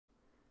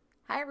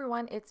Hi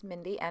everyone, it's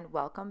Mindy and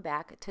welcome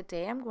back.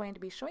 Today I'm going to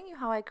be showing you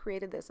how I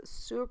created this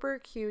super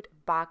cute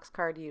box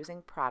card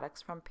using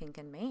products from Pink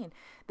and Main.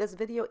 This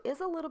video is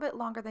a little bit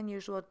longer than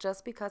usual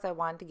just because I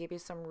wanted to give you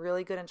some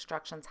really good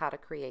instructions how to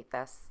create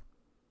this.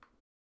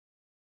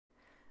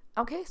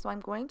 Okay, so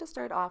I'm going to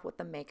start off with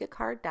the Make a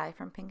Card die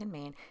from Pink and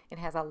Main. It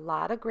has a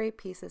lot of great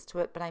pieces to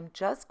it, but I'm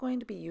just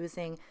going to be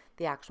using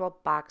the actual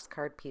box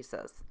card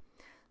pieces.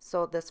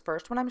 So this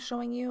first one I'm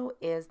showing you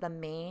is the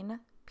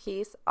main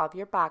piece of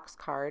your box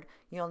card.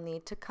 You'll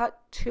need to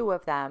cut two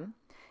of them,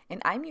 and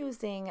I'm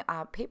using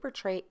paper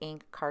tray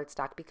ink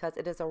cardstock because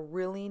it is a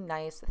really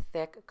nice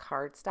thick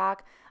cardstock.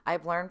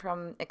 I've learned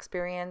from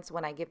experience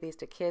when I give these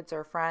to kids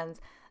or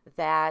friends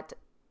that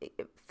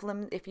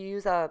if you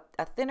use a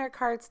thinner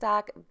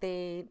cardstock,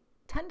 they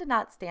tend to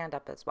not stand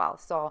up as well.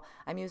 So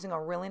I'm using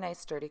a really nice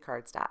sturdy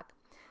cardstock.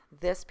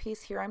 This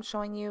piece here I'm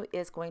showing you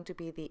is going to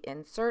be the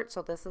insert.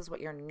 So this is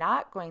what you're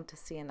not going to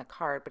see in the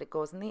card, but it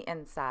goes in the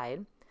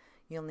inside.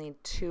 You'll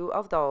need two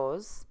of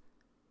those.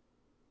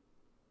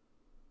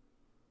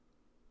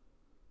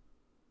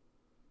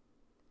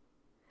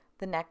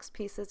 The next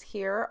pieces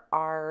here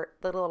are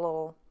the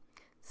little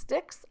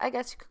sticks, I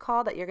guess you could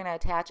call, that you're going to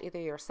attach either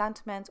your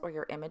sentiments or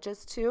your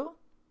images to.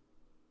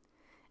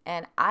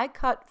 And I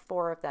cut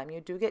 4 of them.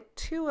 You do get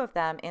 2 of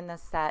them in the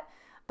set,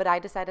 but I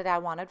decided I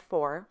wanted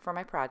 4 for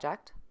my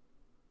project.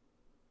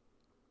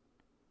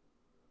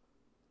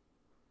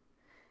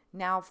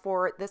 Now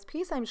for this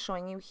piece I'm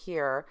showing you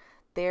here,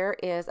 there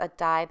is a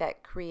die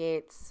that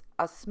creates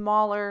a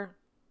smaller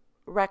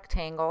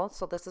rectangle.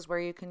 So this is where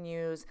you can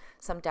use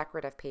some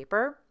decorative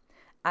paper.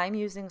 I'm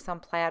using some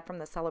plaid from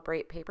the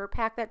Celebrate paper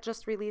pack that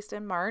just released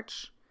in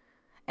March.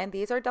 And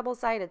these are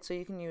double-sided, so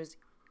you can use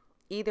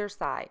either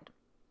side.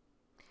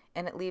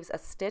 And it leaves a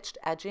stitched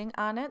edging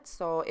on it.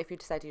 So if you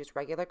decide to use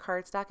regular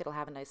cardstock, it'll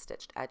have a nice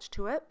stitched edge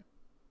to it.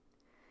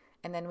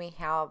 And then we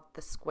have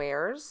the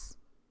squares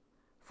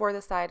for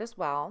the side as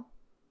well.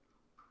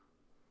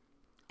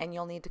 And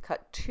you'll need to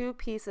cut 2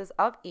 pieces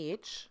of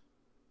each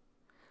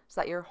so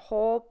that your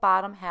whole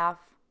bottom half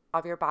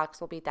of your box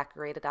will be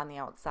decorated on the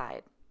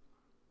outside.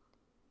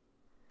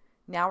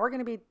 Now we're going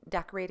to be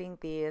decorating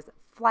these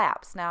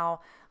flaps.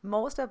 Now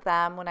most of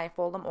them, when I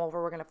fold them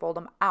over, we're going to fold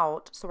them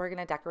out, so we're going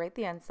to decorate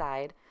the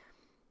inside.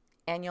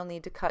 And you'll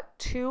need to cut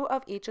 2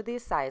 of each of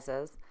these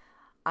sizes.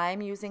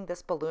 I'm using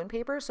this balloon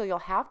paper, so you'll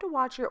have to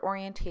watch your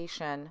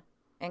orientation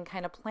and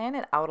kind of plan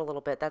it out a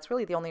little bit. That's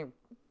really the only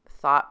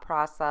thought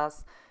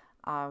process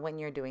when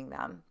you're doing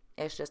them.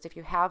 It's just if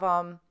you have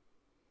a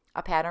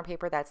pattern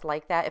paper that's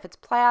like that, if it's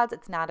plaids,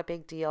 it's not a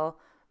big deal,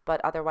 but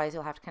otherwise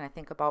you'll have to kind of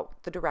think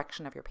about the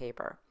direction of your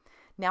paper.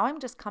 Now I'm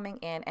just coming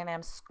in and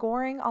I'm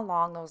scoring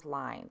along those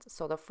lines.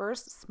 So the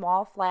first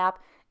small flap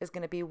is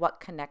going to be what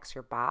connects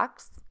your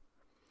box.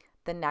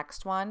 The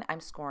next one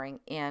I'm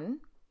scoring in.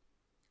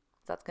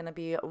 So that's going to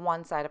be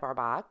one side of our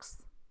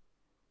box.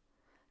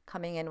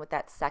 Coming in with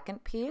that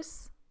second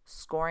piece,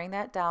 scoring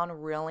that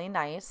down really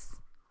nice.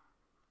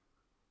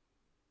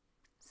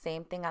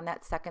 Same thing on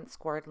that second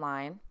scored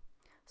line.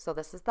 So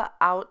this is the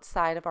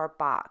outside of our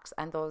box,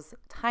 and those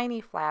tiny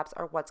flaps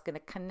are what's going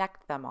to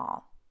connect them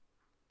all.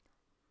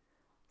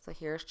 So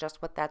here's just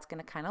what that's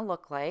going to kind of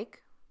look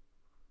like.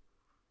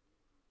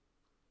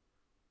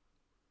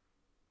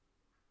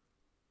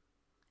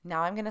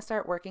 Now I'm going to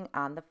start working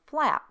on the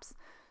flaps.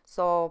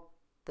 So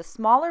the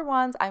smaller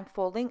ones I'm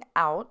folding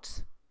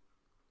out.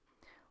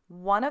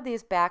 One of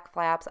these back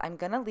flaps I'm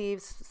going to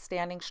leave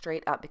standing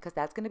straight up because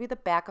that's going to be the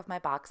back of my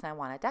box and I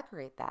want to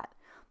decorate that.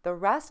 The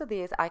rest of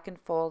these I can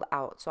fold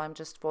out. So I'm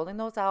just folding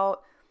those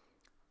out,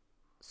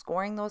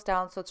 scoring those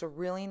down so it's a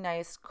really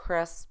nice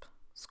crisp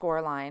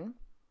score line.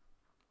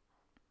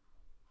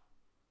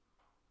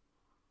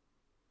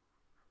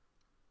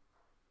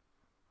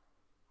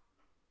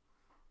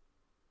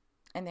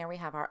 And there we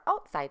have our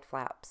outside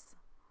flaps.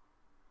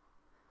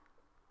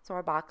 So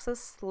our box is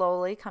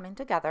slowly coming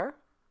together.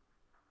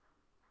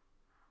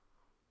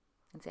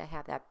 And see, I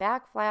have that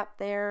back flap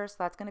there, so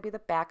that's going to be the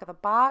back of the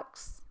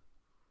box.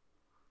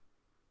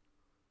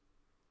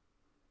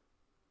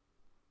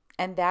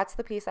 And that's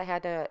the piece I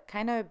had to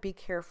kind of be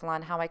careful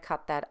on how I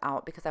cut that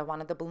out because I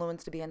wanted the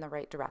balloons to be in the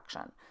right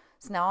direction.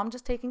 So now I'm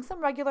just taking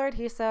some regular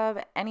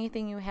adhesive,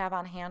 anything you have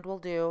on hand will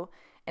do,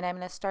 and I'm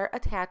going to start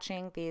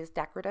attaching these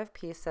decorative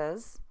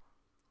pieces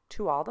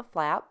to all the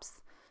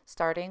flaps,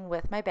 starting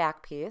with my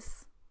back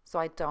piece so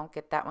I don't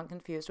get that one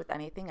confused with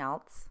anything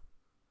else.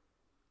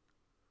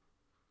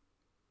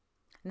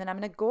 And then I'm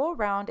going to go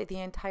around the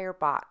entire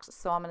box.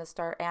 So I'm going to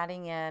start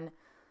adding in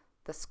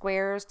the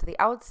squares to the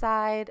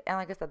outside. And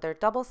like I said, they're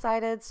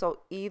double-sided,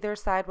 so either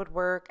side would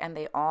work and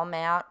they all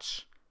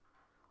match.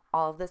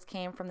 All of this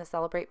came from the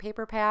Celebrate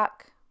paper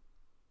pack.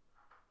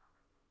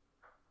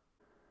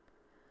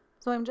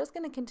 So I'm just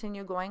going to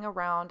continue going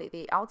around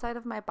the outside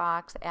of my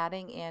box,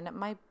 adding in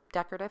my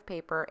decorative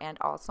paper and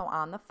also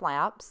on the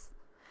flaps.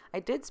 I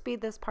did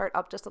speed this part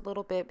up just a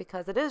little bit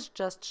because it is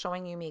just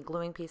showing you me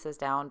gluing pieces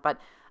down, but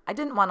I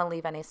didn't want to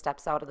leave any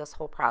steps out of this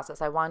whole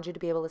process. I wanted you to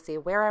be able to see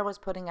where I was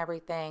putting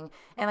everything.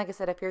 And like I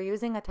said, if you're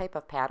using a type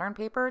of pattern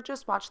paper,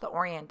 just watch the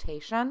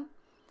orientation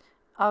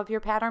of your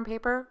pattern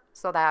paper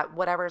so that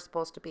whatever is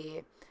supposed to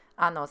be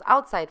on those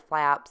outside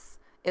flaps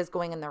is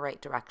going in the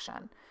right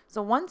direction.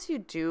 So once you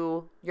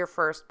do your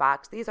first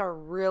box, these are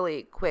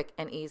really quick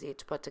and easy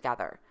to put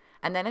together.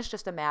 And then it's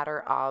just a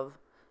matter of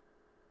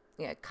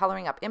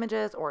coloring up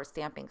images or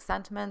stamping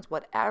sentiments,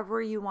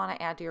 whatever you want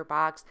to add to your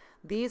box.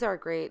 These are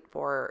great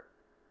for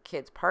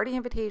kids' party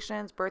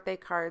invitations, birthday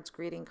cards,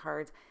 greeting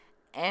cards,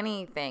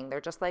 anything. They're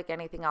just like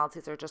anything else.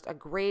 These are just a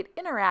great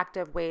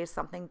interactive way,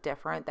 something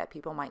different that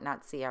people might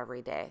not see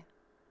every day.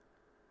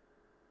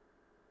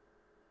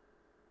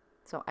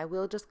 So I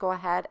will just go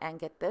ahead and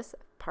get this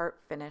part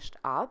finished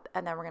up,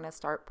 and then we're going to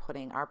start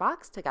putting our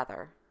box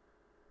together.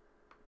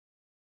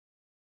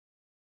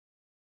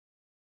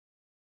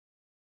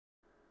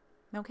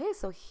 Okay,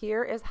 so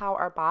here is how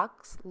our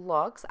box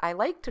looks. I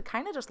like to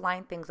kind of just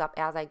line things up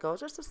as I go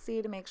just to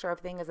see, to make sure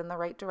everything is in the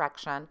right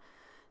direction.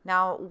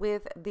 Now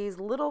with these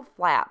little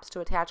flaps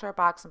to attach our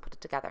box and put it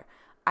together,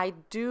 I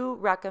do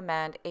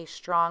recommend a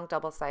strong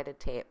double-sided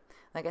tape.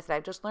 Like I said,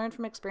 I've just learned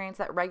from experience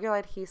that regular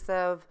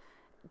adhesive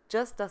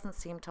just doesn't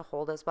seem to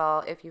hold as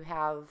well. If you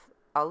have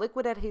a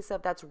liquid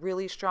adhesive that's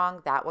really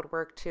strong, that would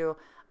work too.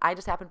 I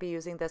just happen to be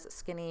using this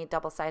skinny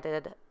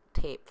double-sided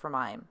tape for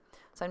mine.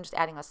 So I'm just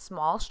adding a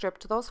small strip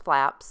to those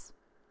flaps,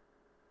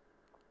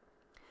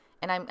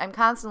 and I'm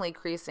constantly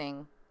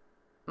creasing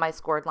my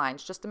scored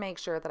lines just to make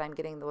sure that I'm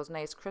getting those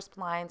nice crisp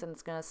lines and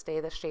it's going to stay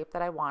the shape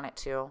that I want it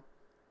to.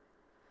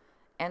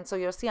 And so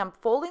you'll see I'm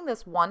folding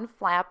this one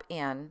flap in,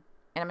 and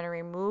I'm going to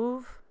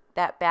remove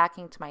that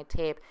backing to my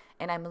tape,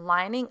 and I'm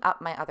lining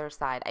up my other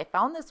side. I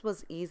found this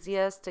was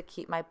easiest to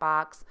keep my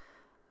box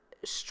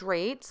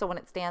straight so when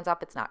it stands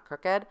up it's not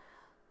crooked.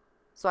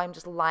 So I'm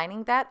just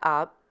lining that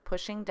up,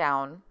 pushing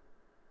down,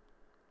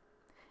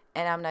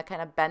 and I'm going to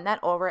kind of bend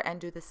that over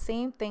and do the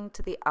same thing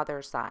to the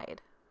other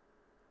side.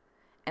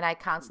 And I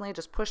constantly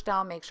just push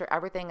down, make sure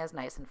everything is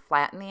nice and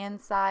flat on the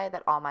inside,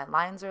 that all my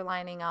lines are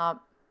lining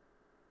up.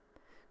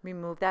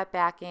 Remove that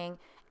backing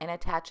and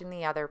attaching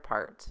the other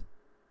part.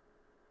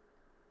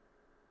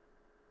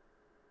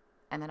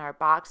 And then our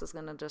box is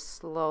going to just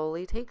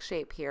slowly take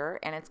shape here,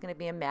 and it's going to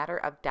be a matter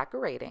of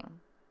decorating.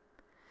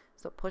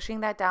 So pushing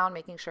that down,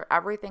 making sure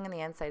everything in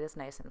the inside is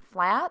nice and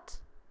flat.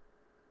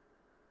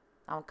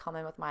 I'll come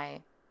in with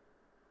my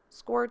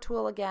score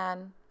tool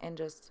again and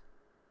just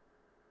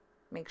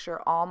make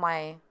sure all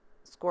my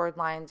scored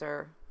lines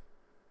are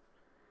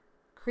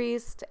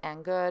creased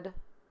and good.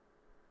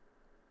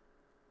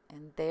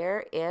 And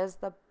there is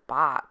the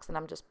box. And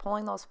I'm just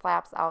pulling those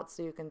flaps out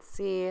so you can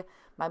see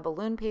my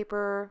balloon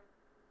paper.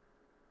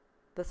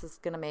 This is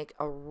going to make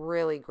a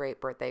really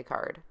great birthday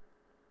card.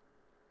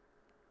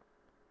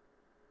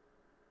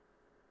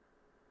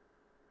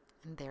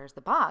 And there's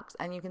the box.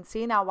 And you can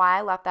see now why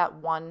I left that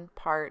one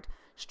part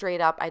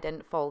straight up. I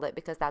didn't fold it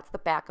because that's the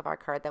back of our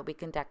card that we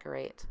can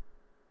decorate.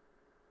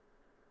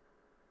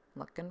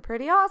 Looking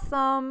pretty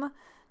awesome.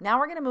 Now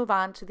we're going to move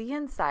on to the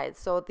inside.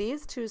 So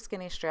these two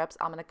skinny strips,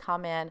 I'm going to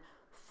come in,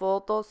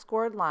 fold those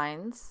scored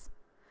lines.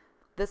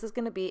 This is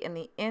going to be in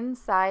the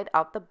inside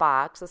of the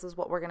box. This is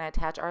what we're going to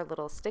attach our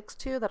little sticks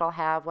to that'll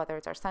have, whether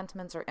it's our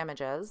sentiments or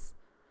images.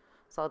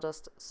 So I'll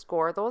just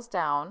score those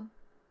down.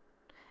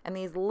 And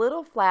these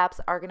little flaps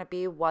are going to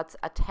be what's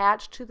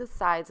attached to the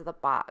sides of the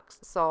box.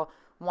 So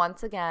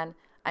once again,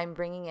 I'm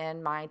bringing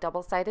in my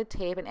double-sided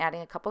tape and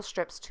adding a couple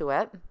strips to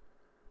it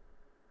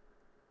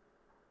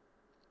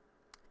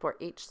for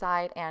each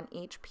side and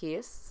each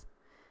piece.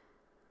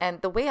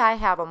 And the way I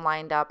have them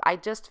lined up, I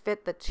just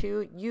fit the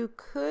two. You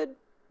could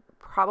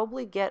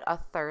probably get a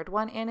third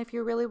one in if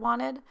you really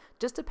wanted.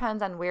 Just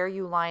depends on where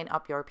you line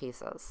up your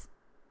pieces.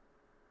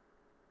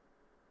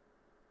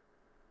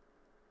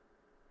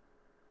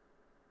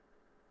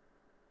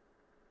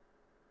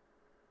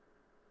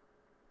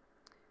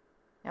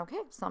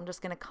 Okay, so I'm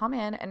just going to come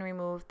in and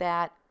remove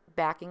that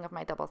backing of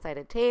my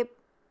double-sided tape.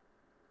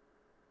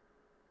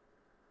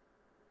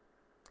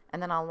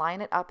 And then I'll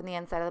line it up in the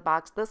inside of the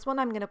box. This one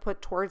I'm going to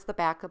put towards the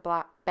back of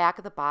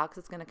the box.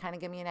 It's going to kind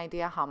of give me an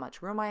idea how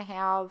much room I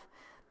have.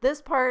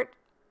 This part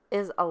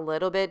is a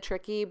little bit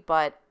tricky,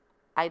 but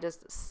I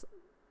just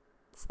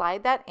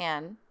slide that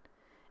in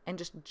and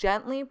just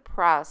gently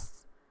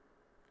press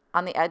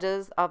on the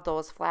edges of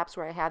those flaps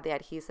where I had the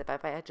adhesive.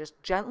 If I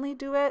just gently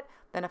do it,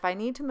 then if I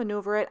need to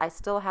maneuver it, I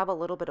still have a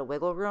little bit of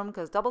wiggle room,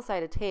 because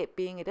double-sided tape,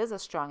 being it is a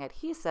strong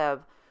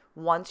adhesive,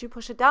 once you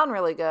push it down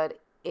really good,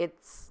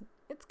 it's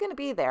going to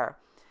be there.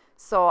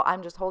 So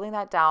I'm just holding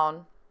that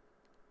down,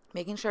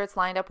 making sure it's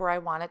lined up where I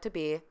want it to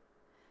be.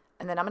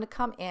 And then I'm going to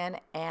come in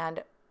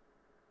and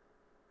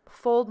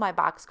fold my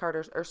box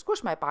card or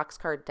squish my box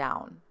card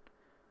down.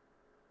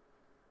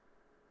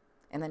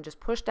 And then just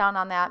push down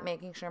on that,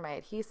 making sure my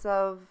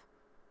adhesive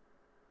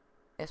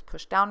is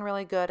pushed down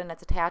really good and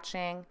it's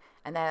attaching,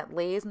 and then it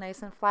lays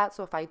nice and flat.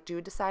 So if I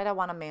do decide I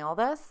want to mail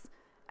this,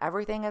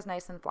 everything is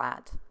nice and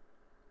flat.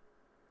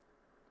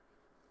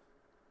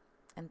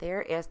 And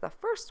there is the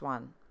first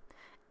one.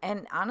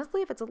 And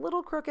honestly, if it's a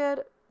little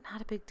crooked,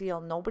 not a big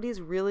deal.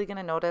 Nobody's really going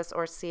to notice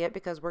or see it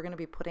because we're going to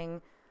be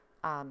putting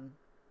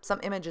some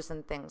images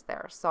and things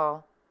there.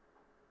 So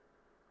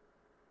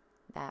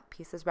that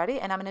piece is ready.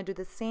 And I'm going to do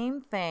the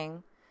same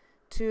thing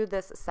to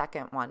this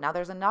second one. Now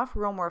there's enough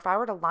room where if I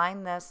were to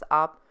line this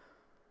up,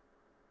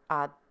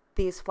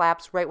 these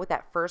flaps right with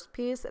that first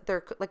piece,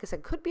 there, like I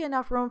said, could be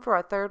enough room for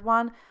a third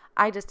one.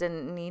 I just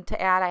didn't need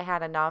to add. I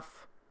had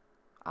enough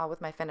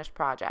with my finished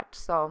project.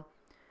 So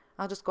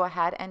I'll just go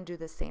ahead and do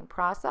the same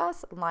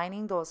process,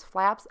 lining those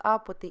flaps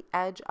up with the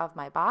edge of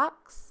my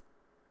box,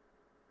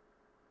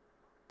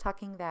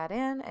 tucking that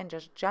in and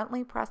just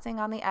gently pressing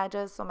on the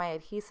edges so my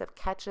adhesive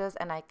catches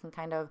and I can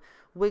kind of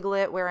wiggle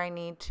it where I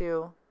need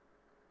to.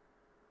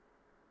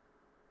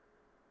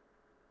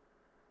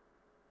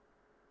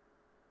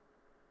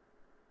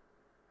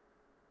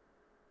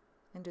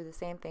 And do the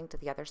same thing to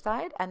the other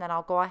side, and then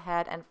I'll go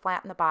ahead and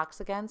flatten the box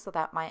again so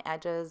that my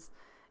edges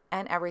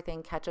and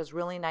everything catches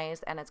really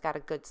nice and it's got a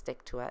good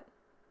stick to it.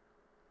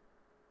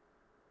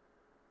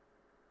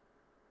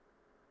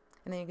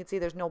 And then you can see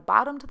there's no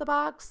bottom to the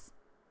box,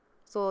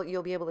 so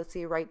you'll be able to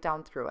see right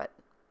down through it.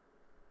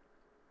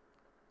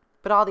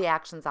 But all the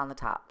action's on the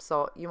top,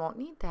 so you won't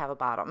need to have a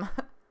bottom.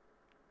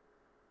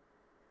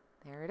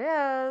 There it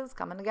is,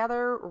 coming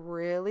together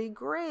really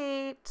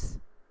great.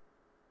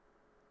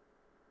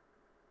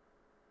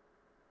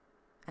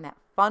 And that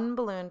fun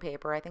balloon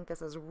paper, I think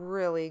this is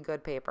really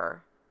good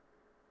paper.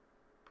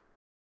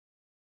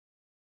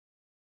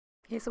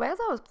 Okay, so as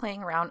I was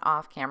playing around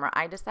off camera,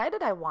 I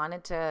decided I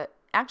wanted to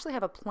actually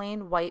have a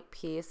plain white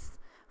piece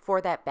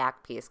for that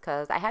back piece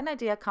because I had an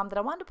idea come that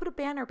I wanted to put a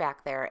banner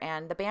back there,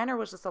 and the banner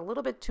was just a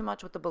little bit too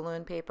much with the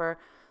balloon paper.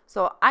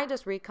 So I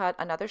just recut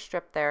another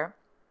strip there,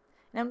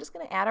 and I'm just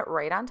going to add it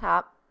right on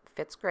top.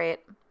 Fits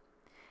great.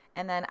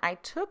 And then I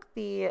took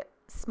the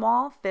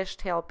small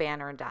fishtail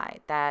banner die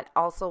that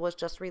also was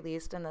just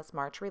released in this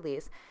March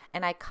release,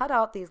 and I cut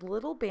out these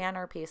little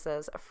banner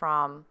pieces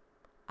from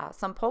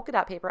some polka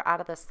dot paper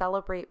out of the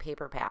Celebrate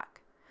paper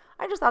pack.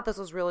 I just thought this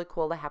was really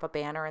cool to have a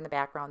banner in the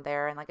background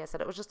there, and like I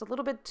said, it was just a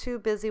little bit too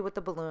busy with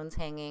the balloons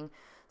hanging,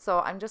 so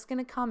I'm just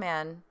going to come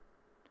in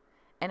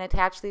and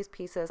attach these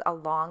pieces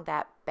along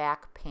that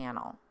back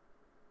panel.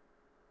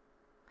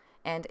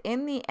 And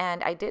in the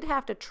end, I did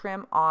have to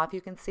trim off.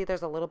 You can see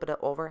there's a little bit of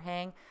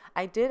overhang.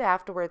 I did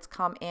afterwards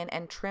come in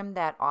and trim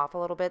that off a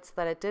little bit so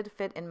that it did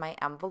fit in my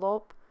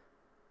envelope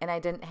and I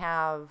didn't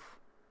have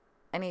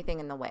anything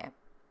in the way.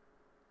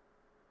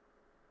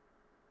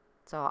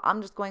 So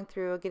I'm just going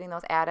through getting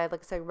those added.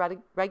 Like I said,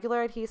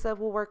 regular adhesive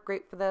will work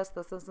great for this.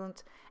 This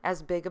isn't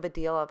as big of a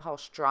deal of how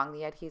strong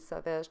the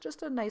adhesive is.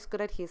 Just a nice,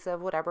 good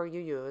adhesive, whatever you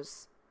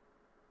use.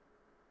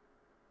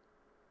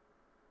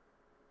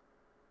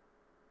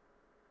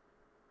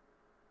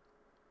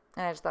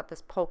 And I just thought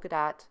this polka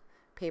dot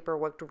paper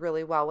worked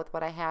really well with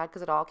what I had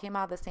because it all came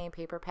out of the same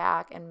paper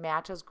pack and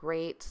matches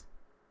great.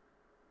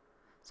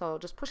 So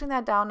just pushing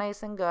that down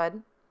nice and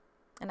good.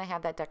 And I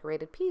have that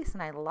decorated piece,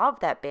 and I love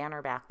that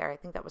banner back there. I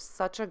think that was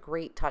such a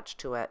great touch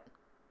to it.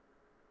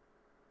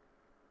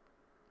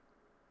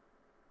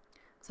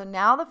 So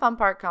now the fun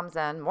part comes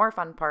in, more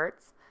fun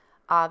parts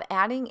of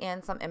adding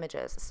in some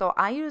images. So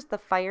I used the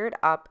Fired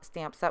Up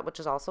stamp set, which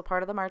is also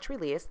part of the March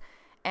release,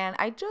 and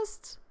I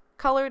just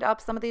colored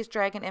up some of these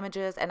dragon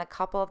images and a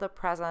couple of the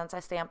presents. I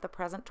stamped the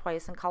present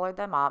twice and colored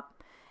them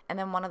up, and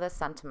then one of the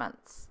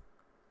sentiments.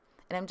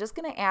 And I'm just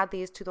going to add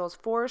these to those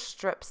 4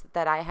 strips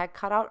that I had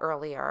cut out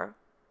earlier.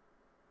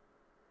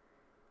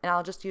 And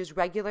I'll just use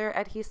regular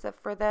adhesive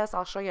for this.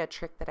 I'll show you a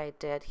trick that I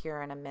did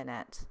here in a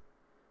minute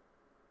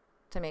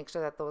to make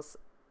sure that those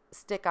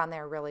stick on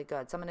there really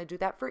good. So I'm going to do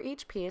that for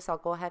each piece. I'll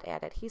go ahead and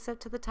add adhesive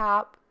to the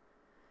top,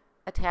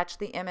 attach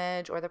the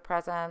image or the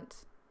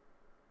present.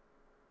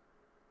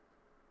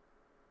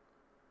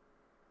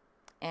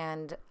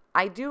 And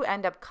I do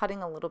end up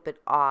cutting a little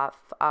bit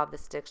off of the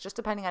sticks, just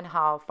depending on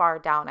how far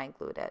down I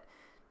glued it.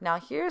 Now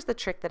here's the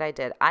trick that I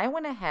did. I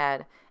went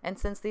ahead, and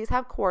since these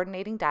have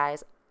coordinating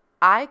dies,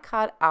 I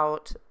cut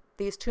out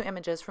these 2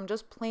 images from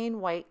just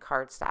plain white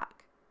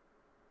cardstock.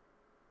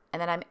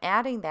 And then I'm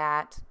adding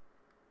that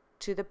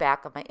to the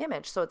back of my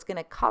image. So it's going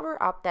to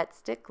cover up that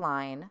stick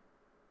line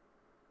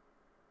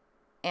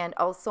and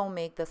also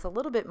make this a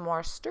little bit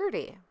more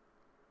sturdy.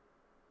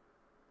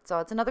 So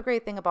it's another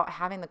great thing about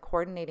having the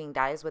coordinating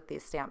dies with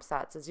these stamp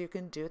sets is you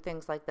can do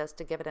things like this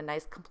to give it a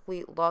nice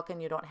complete look,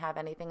 and you don't have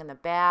anything in the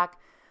back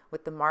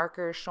with the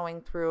markers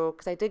showing through,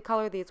 because I did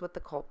color these with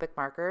the Copic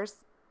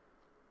markers.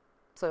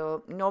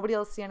 So nobody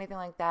will see anything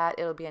like that.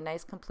 It'll be a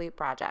nice complete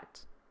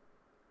project.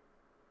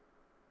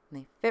 And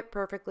they fit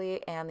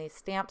perfectly, and these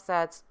stamp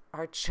sets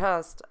are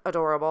just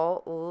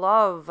adorable.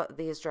 Love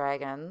these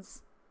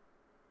dragons.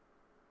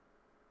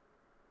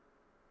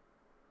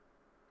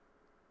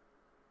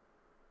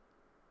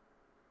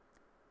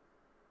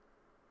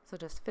 So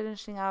just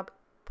finishing up,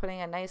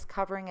 putting a nice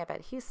covering of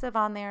adhesive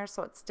on there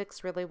so it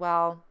sticks really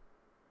well.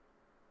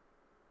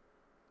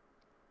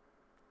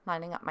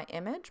 Lining up my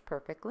image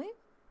perfectly.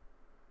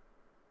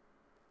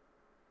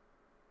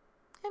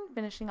 and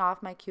finishing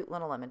off my cute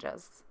little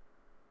images.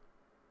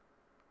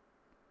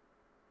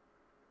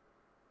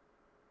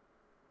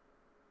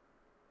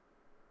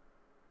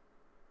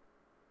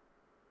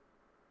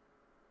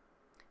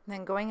 And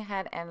then going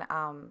ahead and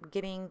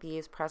getting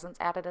these presents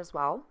added as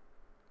well.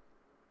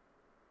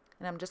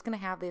 And I'm just going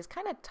to have these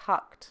kind of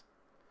tucked.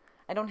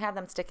 I don't have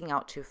them sticking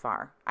out too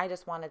far. I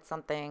just wanted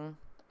something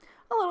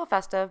a little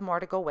festive, more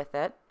to go with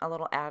it, a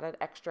little added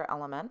extra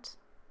element.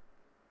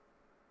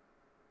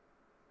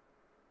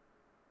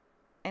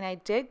 And I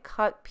did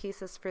cut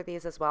pieces for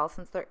these as well,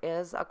 since there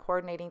is a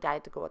coordinating die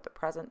to go with the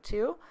present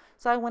too.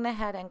 So I went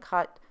ahead and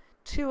cut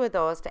 2 of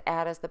those to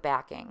add as the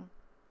backing.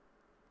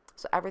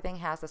 So everything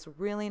has this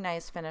really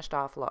nice finished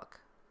off look.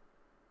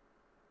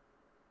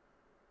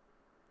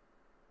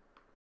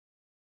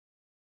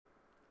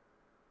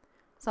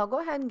 So I'll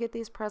go ahead and get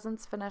these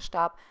presents finished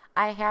up.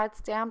 I had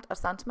stamped a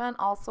sentiment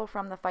also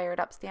from the Fired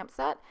Up stamp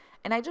set,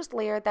 and I just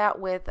layered that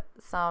with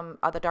some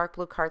of the dark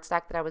blue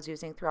cardstock that I was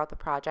using throughout the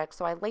project.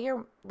 So I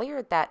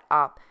layered that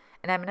up,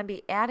 and I'm going to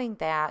be adding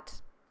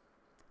that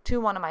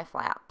to one of my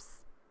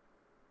flaps.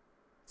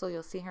 So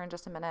you'll see here in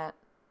just a minute.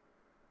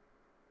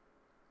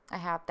 I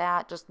have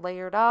that just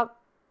layered up,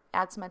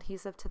 add some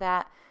adhesive to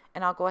that,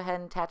 and I'll go ahead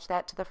and attach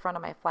that to the front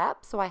of my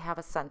flap so I have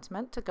a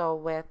sentiment to go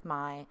with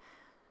my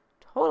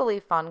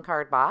totally fun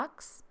card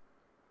box.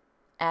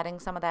 Adding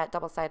some of that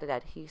double-sided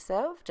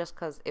adhesive just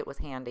because it was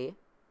handy.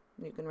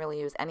 You can really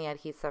use any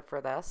adhesive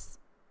for this.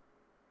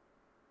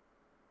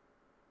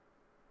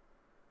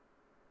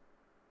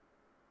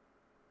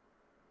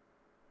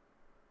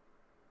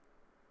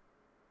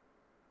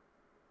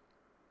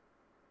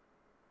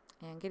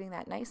 And getting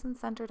that nice and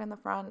centered in the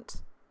front.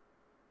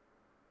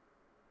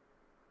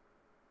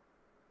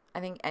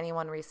 I think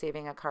anyone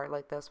receiving a card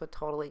like this would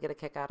totally get a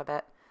kick out of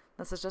it.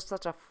 This is just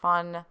such a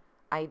fun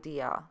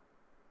idea.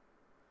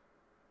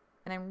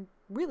 And I'm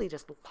really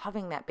just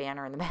loving that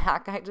banner in the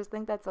back. I just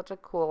think that's such a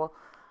cool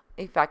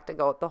effect to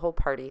go with the whole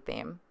party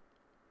theme.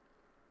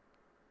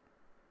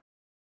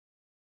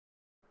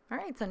 All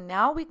right, so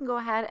now we can go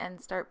ahead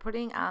and start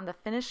putting on the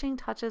finishing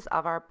touches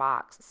of our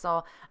box.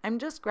 So I'm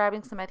just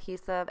grabbing some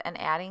adhesive and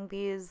adding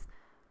these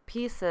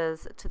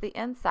pieces to the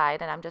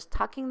inside, and I'm just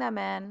tucking them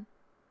in.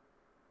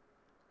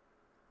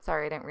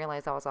 Sorry, I didn't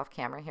realize I was off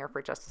camera here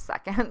for just a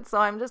second. So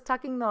I'm just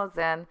tucking those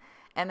in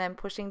and then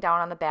pushing down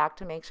on the back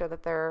to make sure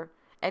that they're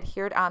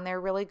adhered on there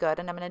really good.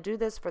 And I'm going to do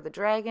this for the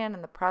dragon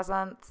and the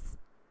presents.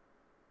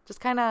 Just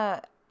kind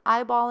of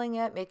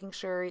eyeballing it, making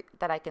sure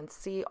that I can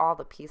see all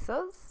the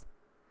pieces.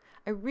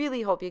 I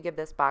really hope you give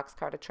this box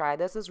card a try.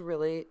 This is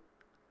really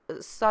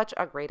such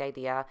a great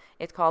idea.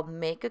 It's called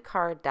Make a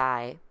Card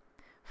Die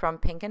from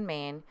Pink and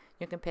Main.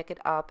 You can pick it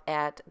up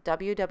at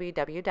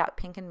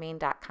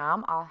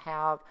www.pinkandmain.com. I'll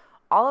have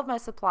all of my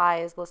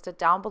supplies listed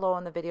down below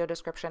in the video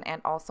description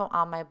and also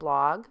on my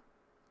blog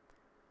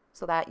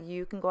so that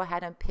you can go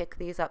ahead and pick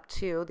these up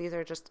too. These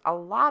are just a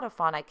lot of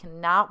fun. I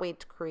cannot wait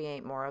to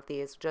create more of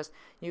these. Just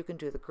you can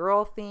do the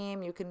girl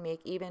theme. You can make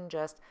even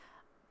just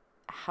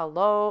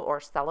hello or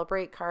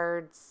celebrate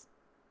cards.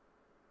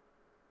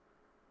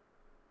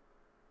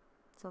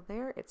 So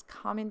there, it's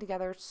coming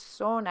together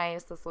so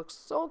nice. This looks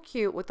so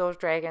cute with those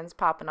dragons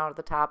popping out of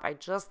the top. I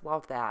just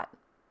love that.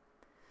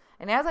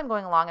 And as I'm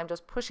going along, I'm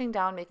just pushing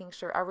down, making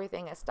sure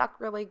everything is stuck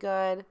really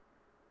good.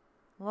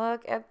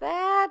 Look at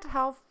that.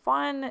 How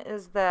fun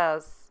is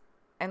this?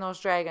 And those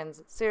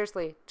dragons,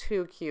 seriously,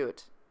 too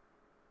cute.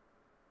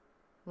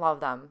 Love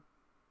them.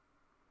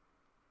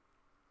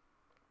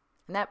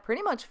 And that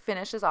pretty much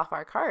finishes off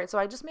our card. So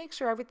I just make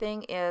sure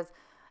everything is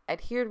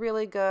adhered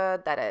really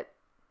good, that it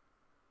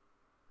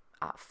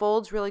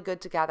folds really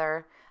good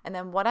together. And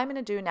then what I'm going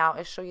to do now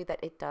is show you that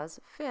it does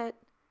fit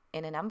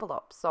in an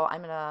envelope. So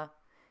I'm going to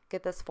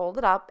get this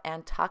folded up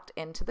and tucked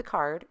into the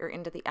card, or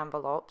into the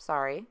envelope,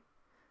 sorry.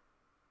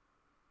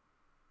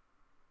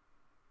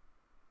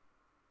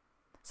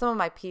 Some of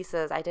my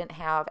pieces I didn't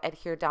have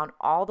adhered down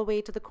all the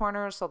way to the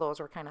corners, so those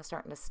were kind of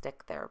starting to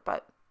stick there,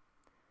 but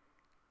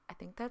I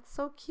think that's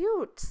so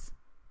cute.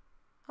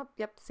 Oh,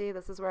 yep, see,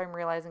 this is where I'm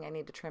realizing I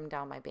need to trim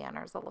down my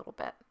banners a little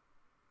bit.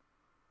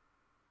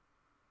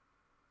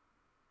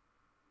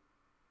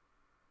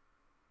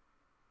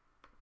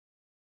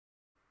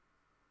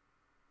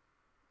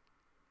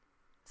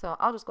 So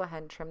I'll just go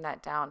ahead and trim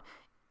that down.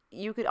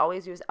 You could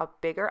always use a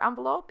bigger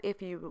envelope if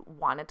you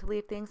wanted to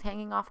leave things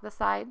hanging off the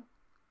side.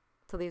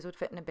 So these would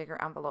fit in a bigger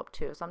envelope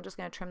too. So I'm just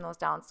going to trim those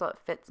down so it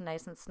fits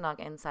nice and snug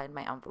inside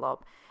my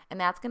envelope. And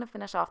that's going to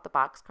finish off the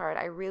box card.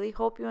 I really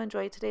hope you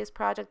enjoyed today's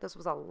project. This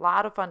was a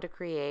lot of fun to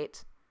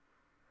create.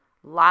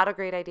 A lot of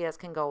great ideas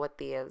can go with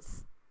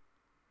these.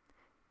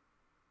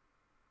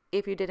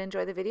 If you did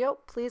enjoy the video,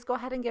 please go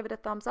ahead and give it a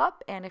thumbs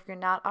up. And if you're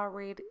not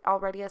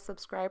already a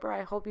subscriber,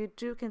 I hope you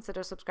do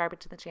consider subscribing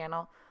to the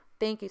channel.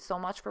 Thank you so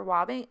much for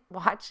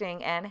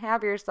watching and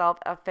have yourself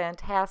a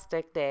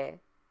fantastic day.